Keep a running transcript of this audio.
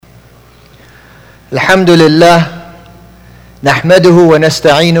الحمد لله نحمده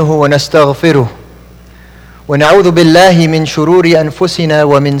ونستعينه ونستغفره ونعوذ بالله من شرور أنفسنا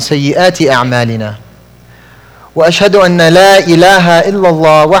ومن سيئات أعمالنا وأشهد أن لا إله إلا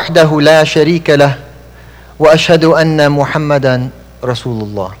الله وحده لا شريك له وأشهد أن محمدا رسول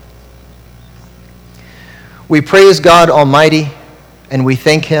الله. We praise God Almighty and we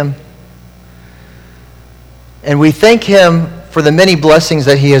thank Him. And we thank Him for the many blessings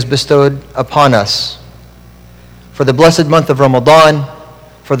that He has bestowed upon us. For the blessed month of Ramadan,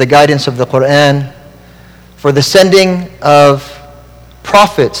 for the guidance of the Quran, for the sending of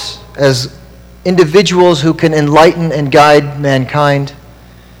prophets as individuals who can enlighten and guide mankind.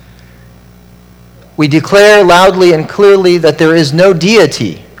 We declare loudly and clearly that there is no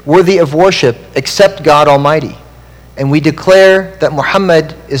deity worthy of worship except God Almighty. And we declare that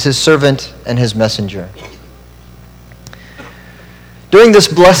Muhammad is His servant and His messenger. During this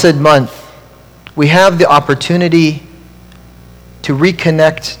blessed month, we have the opportunity to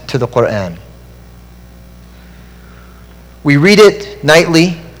reconnect to the Quran. We read it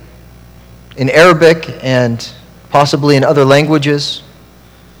nightly in Arabic and possibly in other languages.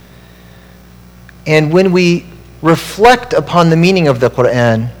 And when we reflect upon the meaning of the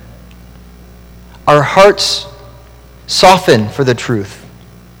Quran, our hearts soften for the truth,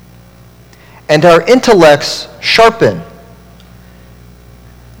 and our intellects sharpen.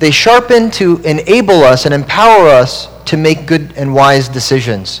 They sharpen to enable us and empower us to make good and wise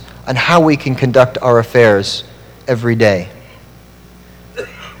decisions on how we can conduct our affairs every day.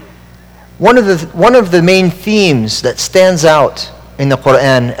 One of the main themes that stands out in the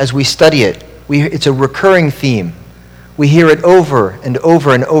Quran as we study it, it's a recurring theme. We hear it over and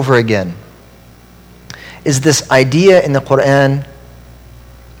over and over again, is this idea in the Quran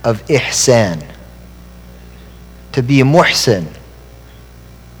of ihsan, to be a muhsin,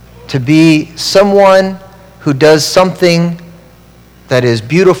 to be someone who does something that is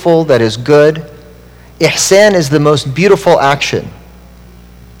beautiful, that is good. Ihsan is the most beautiful action,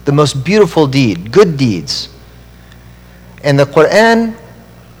 the most beautiful deed, good deeds. And the Quran,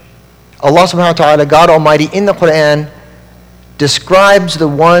 Allah subhanahu wa ta'ala, God Almighty in the Quran, describes the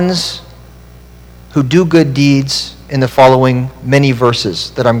ones who do good deeds in the following many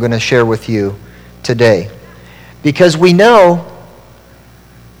verses that I'm going to share with you today. Because we know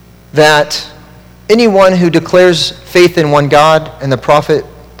that anyone who declares faith in one God and the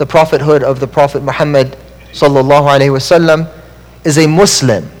prophethood of the Prophet Muhammad sallallahu alaihi wasallam is a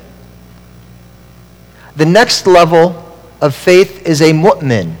Muslim. The next level of faith is a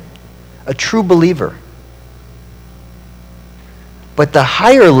mu'min, a true believer. But the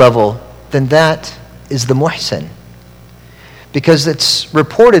higher level than that is the muhsin. Because it's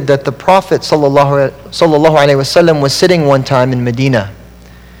reported that the Prophet sallallahu alaihi wasallam was sitting one time in Medina,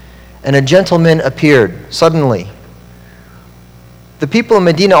 and a gentleman appeared suddenly. The people in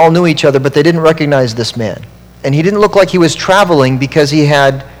Medina all knew each other, but they didn't recognize this man. And he didn't look like he was traveling because he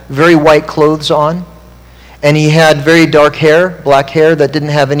had very white clothes on, and he had very dark hair, black hair that didn't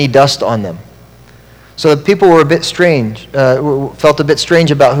have any dust on them. So the people were a bit strange, felt a bit strange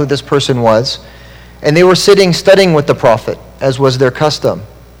about who this person was. And they were sitting, studying with the Prophet, as was their custom.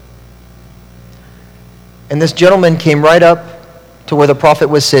 And this gentleman came right up to where the Prophet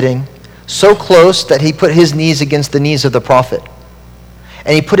was sitting, so close that he put his knees against the knees of the Prophet.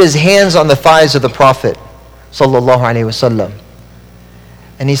 And he put his hands on the thighs of the Prophet, sallallahu alaihi wasallam.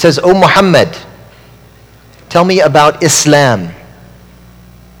 And he says, "O Muhammad, tell me about Islam."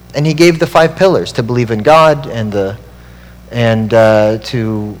 And he gave the 5 pillars: to believe in God, and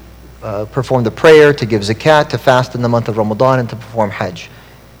to perform the prayer, to give zakat, to fast in the month of Ramadan, and to perform Hajj.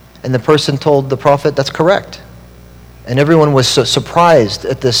 And the person told the Prophet, "That's correct." And everyone was so surprised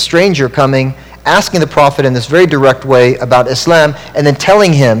at this stranger coming, asking the Prophet in this very direct way about Islam, and then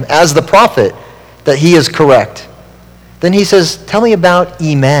telling him, as the Prophet, that he is correct. Then he says, "Tell me about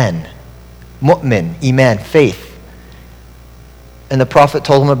Iman, mu'min, Iman, faith." And the Prophet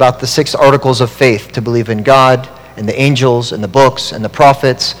told him about the 6 articles of faith: to believe in God, and the angels, and the books, and the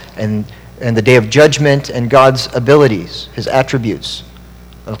prophets, and the day of judgment, and God's abilities, His attributes.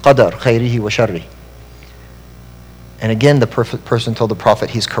 Al-Qadar, khayrihi wa sharri. And again, the person told the Prophet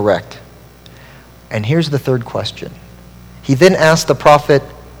he's correct. And here's the third question. He then asked the Prophet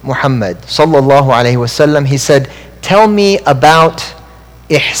Muhammad sallallahu alaihi wasallam, he said, "Tell me about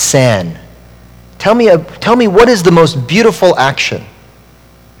ihsan. Tell me what is the most beautiful action."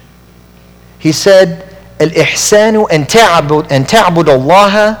 He said, "Al-ihsanu an ta'bud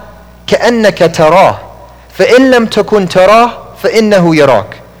Allah ka'annaka tarah, fa in lam takun tarah, fa innahu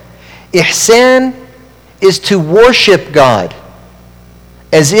yarak." Ihsan is to worship God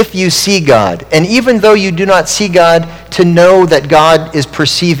as if you see God. And even though you do not see God, to know that God is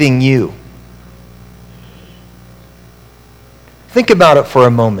perceiving you. Think about it for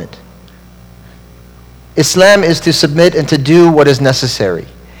a moment. Islam is to submit and to do what is necessary.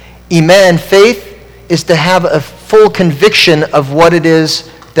 Iman, faith, is to have a full conviction of what it is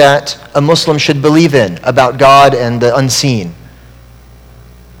that a Muslim should believe in about God and the unseen.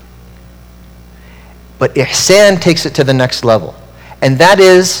 But ihsan takes it to the next level. And that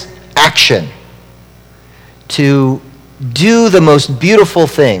is action. To do the most beautiful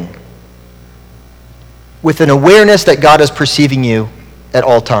thing with an awareness that God is perceiving you at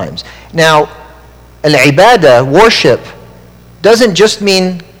all times. Now, al-ibadah, worship, doesn't just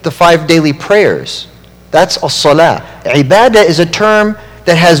mean the 5 daily prayers. That's as-salah. Ibadah is a term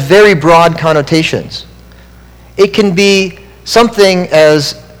that has very broad connotations. It can be something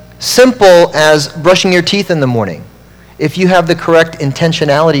as simple as brushing your teeth in the morning. If you have the correct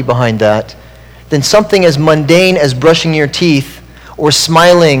intentionality behind that, then something as mundane as brushing your teeth or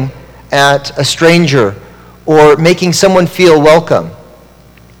smiling at a stranger or making someone feel welcome.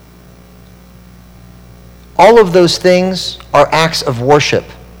 All of those things are acts of worship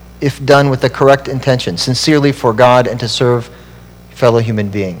if done with the correct intention, sincerely for God and to serve fellow human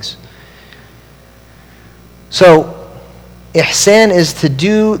beings. So, ihsan is to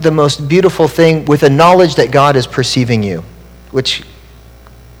do the most beautiful thing with a knowledge that God is perceiving you, which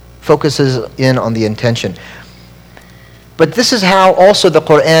focuses in on the intention. But this is how also the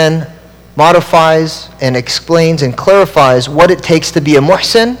Quran modifies and explains and clarifies what it takes to be a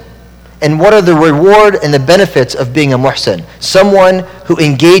muhsin and what are the reward and the benefits of being a muhsin. Someone who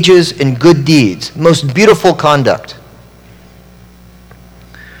engages in good deeds, most beautiful conduct.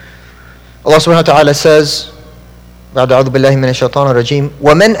 Allah subhanahu wa ta'ala says, بعد أعوذ بالله من الشيطان الرجيم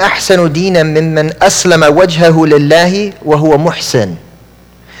ومن أحسن دينا ممن أسلم وجهه لله وهو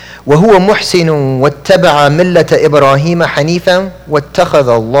محسن واتبع ملة إبراهيم حنيفا واتخذ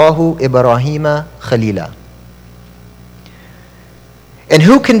الله إبراهيم خليلا. And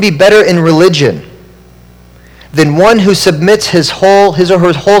who can be better in religion than one who submits his or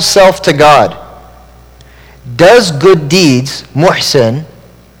her whole self to God, does good deeds, muhsin,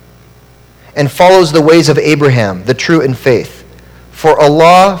 and follows the ways of Abraham, the true in faith. For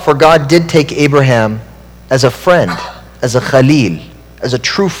God did take Abraham as a friend, as a khalil, as a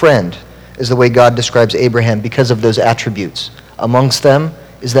true friend, is the way God describes Abraham because of those attributes. Amongst them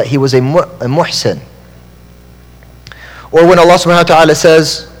is that he was a muhsin. Or when Allah subhanahu wa ta'ala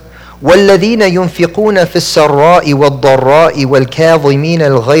says, وَالَّذِينَ يُنْفِقُونَ فِي السَّرَّاءِ وَالضَّرَّاءِ وَالْكَاظِمِينَ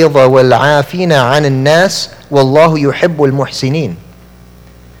الْغَيْظَ وَالْعَافِينَ عَنِ النَّاسِ وَاللَّهُ يُحِبُّ الْمُحْسِنِينَ.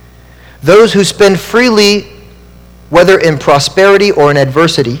 Those who spend freely, whether in prosperity or in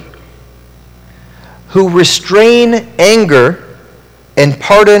adversity, who restrain anger and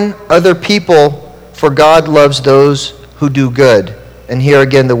pardon other people, for God loves those who do good. And here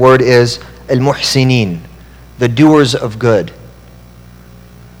again the word is al-muhsinin, the doers of good.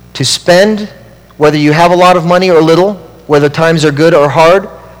 To spend, whether you have a lot of money or little, whether times are good or hard,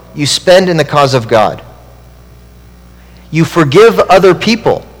 you spend in the cause of God. You forgive other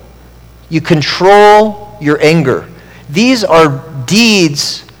people. You control your anger. These are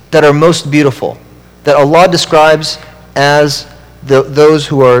deeds that are most beautiful, that Allah describes as those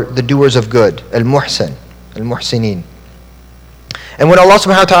who are the doers of good, al-muhsin, al-muhsinin. And when Allah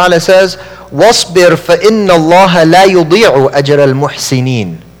subhanahu wa ta'ala says, وَاصْبِرْ فَإِنَّ اللَّهَ لَا يُضِيعُ أَجْرَ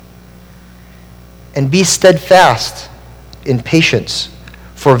الْمُحْسِنِينَ, and be steadfast in patience,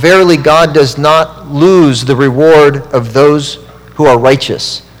 for verily God does not lose the reward of those who are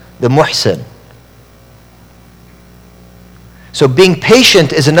righteous, the muhsin. So being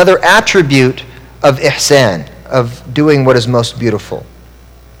patient is another attribute of ihsan, of doing what is most beautiful.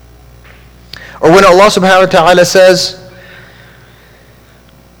 Or when Allah subhanahu wa ta'ala says,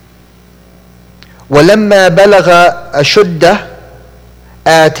 وَلَمَّا بَلَغَ أَشُدَّهُ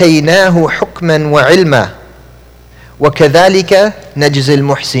آتَيْنَاهُ حُكْمًا وَعِلْمًا وَكَذَلِكَ نَجْزِي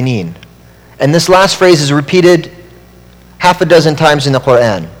الْمُحْسِنِينَ. And this last phrase is repeated 6 times in the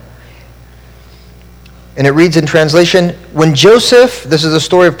Quran. And it reads in translation, when Joseph, this is the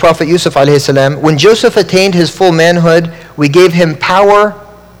story of Prophet Yusuf alayhi salam, when Joseph attained his full manhood, we gave him power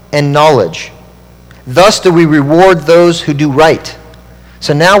and knowledge. Thus do we reward those who do right.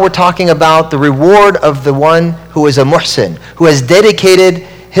 So now we're talking about the reward of the one who is a muhsin, who has dedicated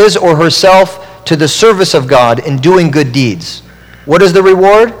his or herself to the service of God in doing good deeds. What is the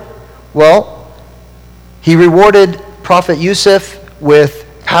reward? Well, he rewarded Prophet Yusuf with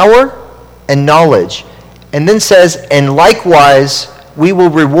power and knowledge. And then says, and likewise, we will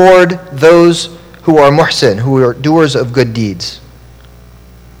reward those who are muhsin, who are doers of good deeds.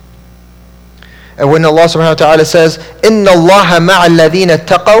 And when Allah subhanahu wa ta'ala says, إِنَّ اللَّهَ مَعَ الَّذِينَ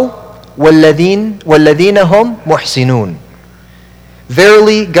اتَّقَوْا وَالَّذِينَ هُمْ مُحْسِنُونَ.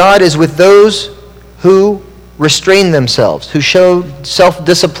 Verily, God is with those who restrain themselves, who show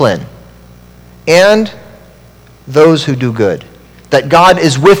self-discipline, and those who do good. That God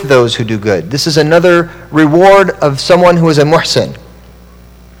is with those who do good. This is another reward of someone who is a muhsin.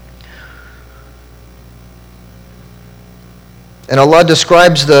 And Allah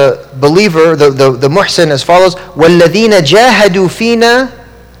describes the believer, the muhsin, as follows: وَالَّذِينَ جَاهَدُوا فِينَا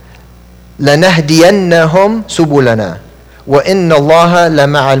لَنَهْدِيَنَّهُمْ سُبُلَنَا وَإِنَّ اللَّهَ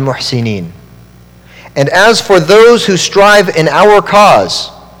لَمَعَ الْمُحْسِنِينَ. And as for those who strive in our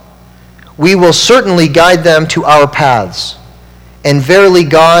cause, we will certainly guide them to our paths. And verily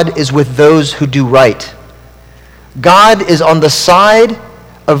God is with those who do right. God is on the side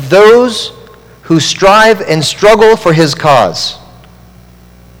of those who strive and struggle for His cause.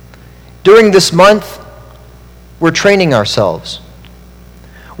 During this month, we're training ourselves.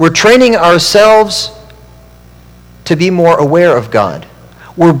 We're training ourselves to be more aware of God.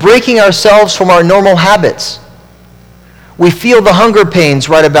 We're breaking ourselves from our normal habits. We feel the hunger pains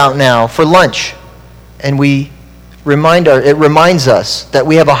right about now for lunch, and it reminds us that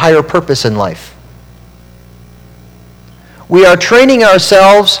we have a higher purpose in life. We are training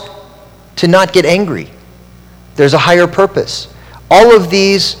ourselves to not get angry. There's a higher purpose. All of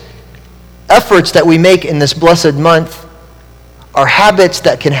these efforts that we make in this blessed month are habits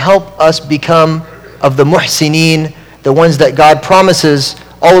that can help us become of the muhsineen, the ones that God promises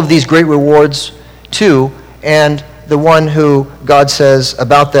all of these great rewards to, and the one who God says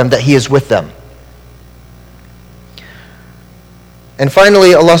about them that He is with them. And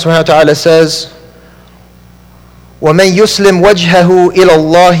finally, Allah subhanahu wa ta'ala says, وَمَنْ يُسْلِمْ وَجْهَهُ إِلَى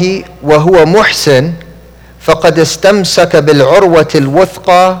اللَّهِ وَهُوَ مُحْسِنٌ فَقَدْ اسْتَمْسَكَ بِالْعُرْوَةِ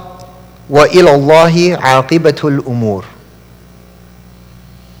الْوُثْقَى وَإِلَى اللَّهِ عَاقِبَةُ الْأُمُورِ.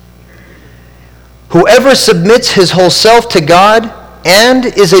 Whoever submits his whole self to God and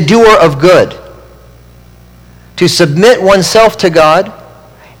is a doer of good. To submit oneself to God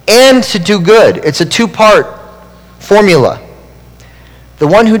and to do good. It's a two-part formula. The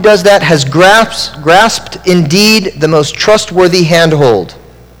one who does that has grasped indeed the most trustworthy handhold,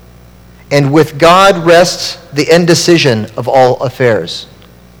 and with God rests the end decision of all affairs.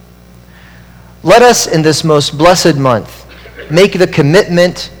 Let us, in this most blessed month, make the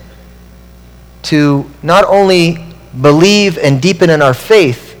commitment to not only believe and deepen in our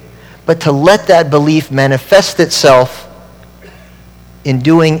faith, but to let that belief manifest itself in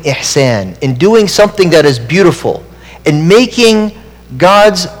doing ihsan, in doing something that is beautiful, in making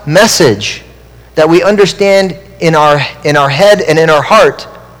God's message that we understand in our head and in our heart,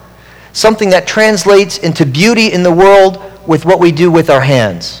 something that translates into beauty in the world with what we do with our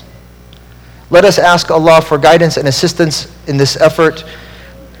hands. Let us ask Allah for guidance and assistance in this effort.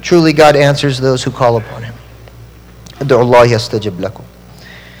 Truly, God answers those who call upon Him. Ad'u Allah yastajib lakum.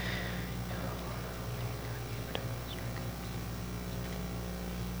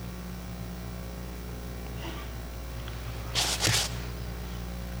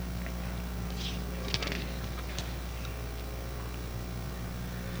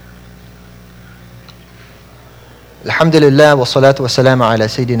 Alhamdulillah wa salatu wa salam ala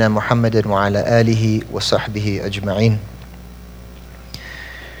Sayyidina Muhammadin wa ala alihi wa sahbihi ajma'in.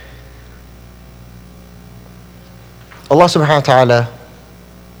 Allah subhanahu wa ta'ala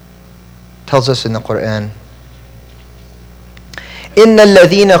tells us in the Quran, إِنَّ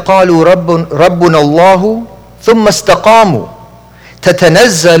الَّذِينَ قَالُوا رَبُّنَا اللَّهُ ثُمَّ اسْتَقَامُوا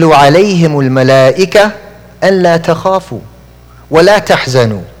تَتَنَزَّلُ عَلَيْهِمُ الْمَلَائِكَةُ أَنْ لَا تَخَافُوا وَلَا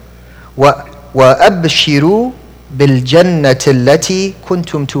تَحْزَنُوا وَأَبْشِرُوا بِالْجَنَّةِ الَّتِي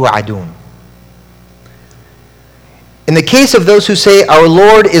كُنْتُمْ تُوعَدُونَ. In the case of those who say, our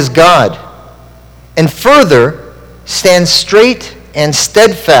Lord is God, and further stand straight and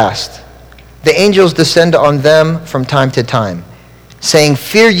steadfast, the angels descend on them from time to time, saying,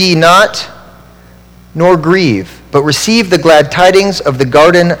 fear ye not, nor grieve, but receive the glad tidings of the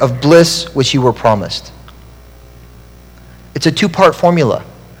garden of bliss which you were promised. It's a two-part formula.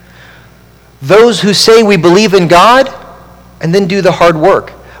 Those who say we believe in God and then do the hard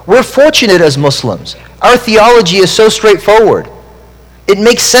work. We're fortunate as Muslims. Our theology is so straightforward. It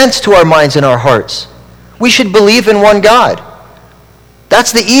makes sense to our minds and our hearts. We should believe in one God.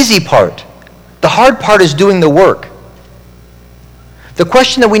 That's the easy part. The hard part is doing the work. The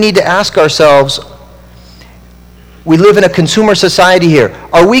question that we need to ask ourselves, we live in a consumer society here.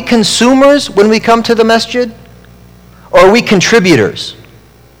 Are we consumers when we come to the masjid? Or are we contributors?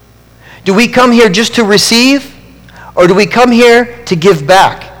 Do we come here just to receive? Or do we come here to give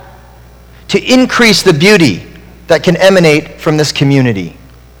back? to increase the beauty that can emanate from this community.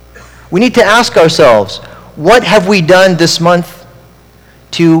 We need to ask ourselves, what have we done this month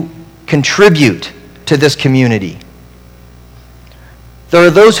to contribute to this community? There are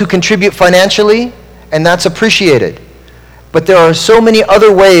those who contribute financially, and that's appreciated. But there are so many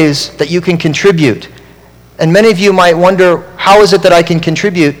other ways that you can contribute. And many of you might wonder, how is it that I can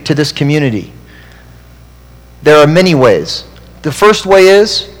contribute to this community? There are many ways. The first way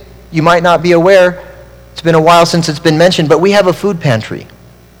is, you might not be aware, it's been a while since it's been mentioned, but we have a food pantry.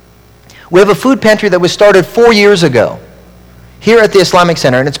 We have a food pantry that was started 4 years ago here at the Islamic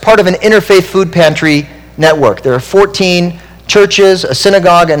Center, and it's part of an interfaith food pantry network. There are 14 churches, a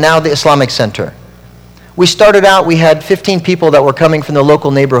synagogue, and now the Islamic Center. We started out, we had 15 people that were coming from the local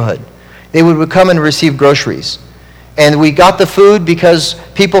neighborhood. They would come and receive groceries. And we got the food because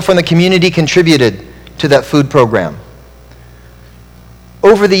people from the community contributed to that food program.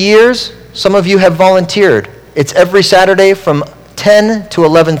 Over the years, some of you have volunteered. It's every Saturday from 10 to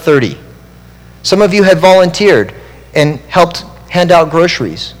 11:30. Some of you have volunteered and helped hand out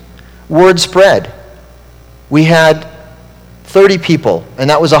groceries. Word spread. We had 30 people, and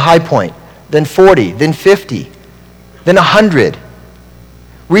that was a high point. Then 40, then 50, then 100.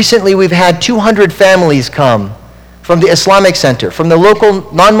 Recently, we've had 200 families come from the Islamic Center, from the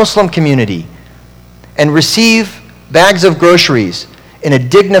local non-Muslim community, and receive bags of groceries in a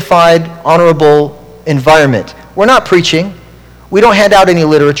dignified, honorable environment. We're not preaching. We don't hand out any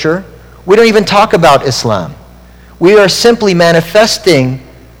literature. We don't even talk about Islam. We are simply manifesting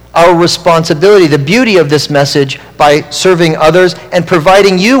our responsibility, the beauty of this message, by serving others and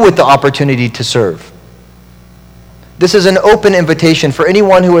providing you with the opportunity to serve. This is an open invitation for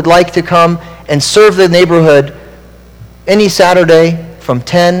anyone who would like to come and serve the neighborhood any Saturday from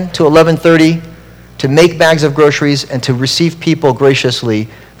 10 to 11:30 to make bags of groceries and to receive people graciously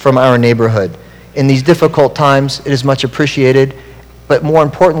from our neighborhood. In these difficult times, it is much appreciated, but more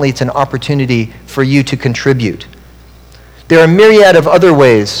importantly, it's an opportunity for you to contribute. There are a myriad of other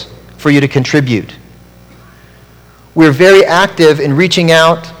ways for you to contribute. We're very active in reaching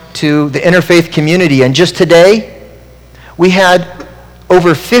out to the interfaith community, and just today, we had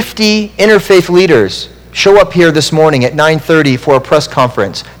over 50 interfaith leaders show up here this morning at 9:30 for a press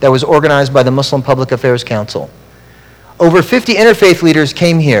conference that was organized by the Muslim Public Affairs Council. Over 50 interfaith leaders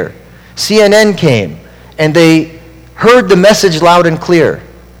came here. CNN came, and they heard the message loud and clear.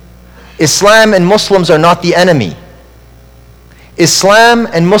 Islam and Muslims are not the enemy. Islam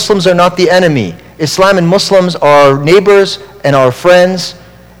and Muslims are not the enemy. Islam and Muslims are our neighbors and our friends,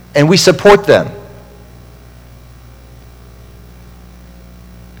 and we support them.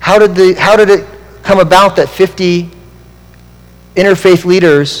 How did it come about that 50 interfaith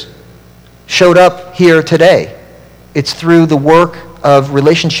leaders showed up here today? It's through the work of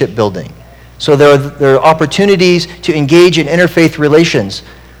relationship building. So there are opportunities to engage in interfaith relations.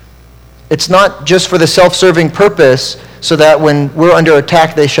 It's not just for the self-serving purpose so that when we're under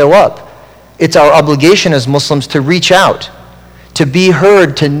attack they show up. It's our obligation as Muslims to reach out, to be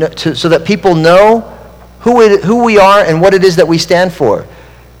heard, so that people know who we are and what it is that we stand for.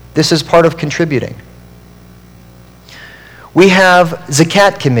 This is part of contributing. We have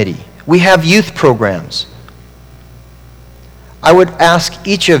Zakat Committee. We have youth programs. I would ask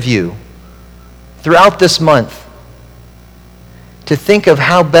each of you throughout this month to think of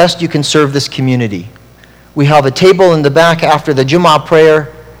how best you can serve this community. We have a table in the back after the Jumu'ah prayer,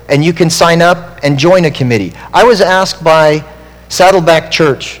 and you can sign up and join a committee. I was asked by Saddleback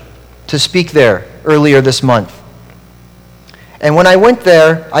Church to speak there earlier this month. And when I went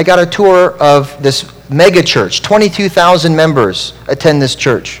there, I got a tour of this mega church. 22,000 members attend this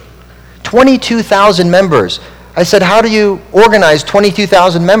church. 22,000 members. I said, how do you organize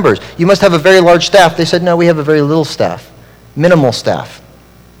 22,000 members? You must have a very large staff. They said, no, we have a very little staff, minimal staff.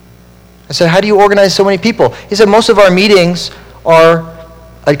 I said, how do you organize so many people? He said, most of our meetings are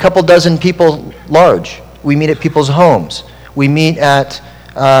a couple dozen people large. We meet at people's homes. We meet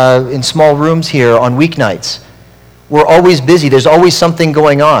in small rooms here on weeknights. We're always busy. There's always something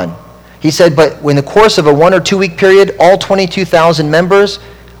going on. He said, but in the course of a 1 or 2 week period, all 22,000 members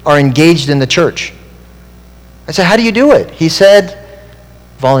are engaged in the church. I said, how do you do it? He said,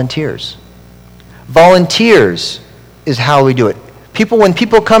 volunteers. Volunteers is how we do it. When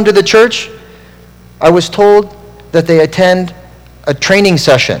people come to the church, I was told that they attend a training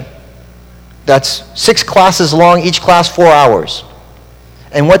session that's 6 classes long, each class 4 hours.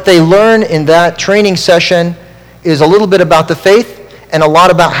 And what they learn in that training session is a little bit about the faith and a lot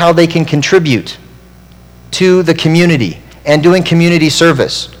about how they can contribute to the community and doing community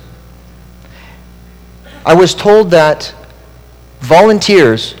service. I was told that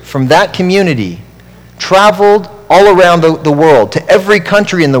volunteers from that community traveled all around the world, to every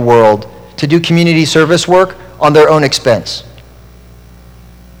country in the world, to do community service work on their own expense.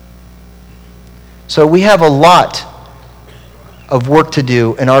 So we have a lot of work to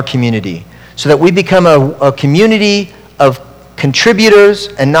do in our community so that we become a community of contributors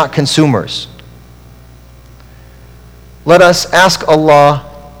and not consumers. Let us ask Allah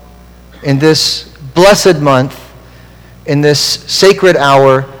in this blessed month, in this sacred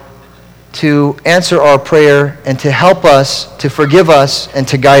hour, to answer our prayer and to help us, to forgive us, and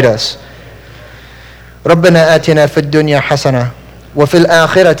to guide us. ربنا آتنا في الدنيا حسنة وفي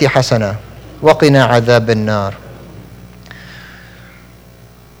الآخرة حسنة وقنا عذاب النار.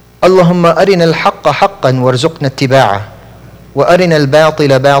 اللهم أرنا الحق حقا وارزقنا اتباعه وأرنا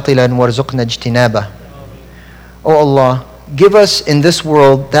الباطل باطلا وارزقنا اجتنابه. O Allah, give us in this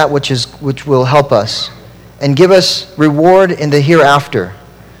world that which will help us, and give us reward in the hereafter.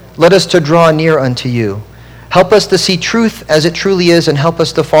 Let us to draw near unto you. Help us to see truth as it truly is and help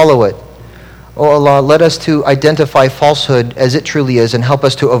us to follow it. O Allah, let us to identify falsehood as it truly is and help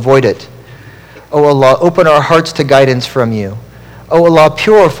us to avoid it. O Allah, open our hearts to guidance from you. O Allah,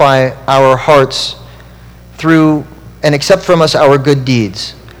 purify our hearts through and accept from us our good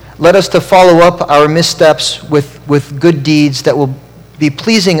deeds. Let us to follow up our missteps with good deeds that will be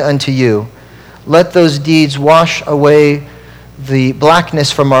pleasing unto you. Let those deeds wash away the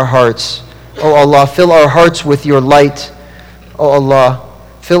blackness from our hearts. O Allah, fill our hearts with your light. O Allah,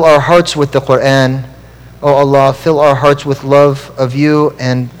 fill our hearts with the Quran. O Allah, fill our hearts with love of you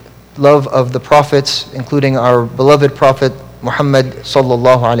and love of the prophets, including our beloved Prophet Muhammad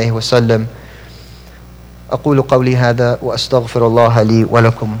sallallahu alayhi wa sallam. أقول قولي هذا وأستغفر الله لي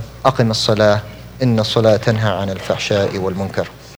ولكم. أقم الصلاة إن الصلاة تنهى عن الفحشاء والمنكر.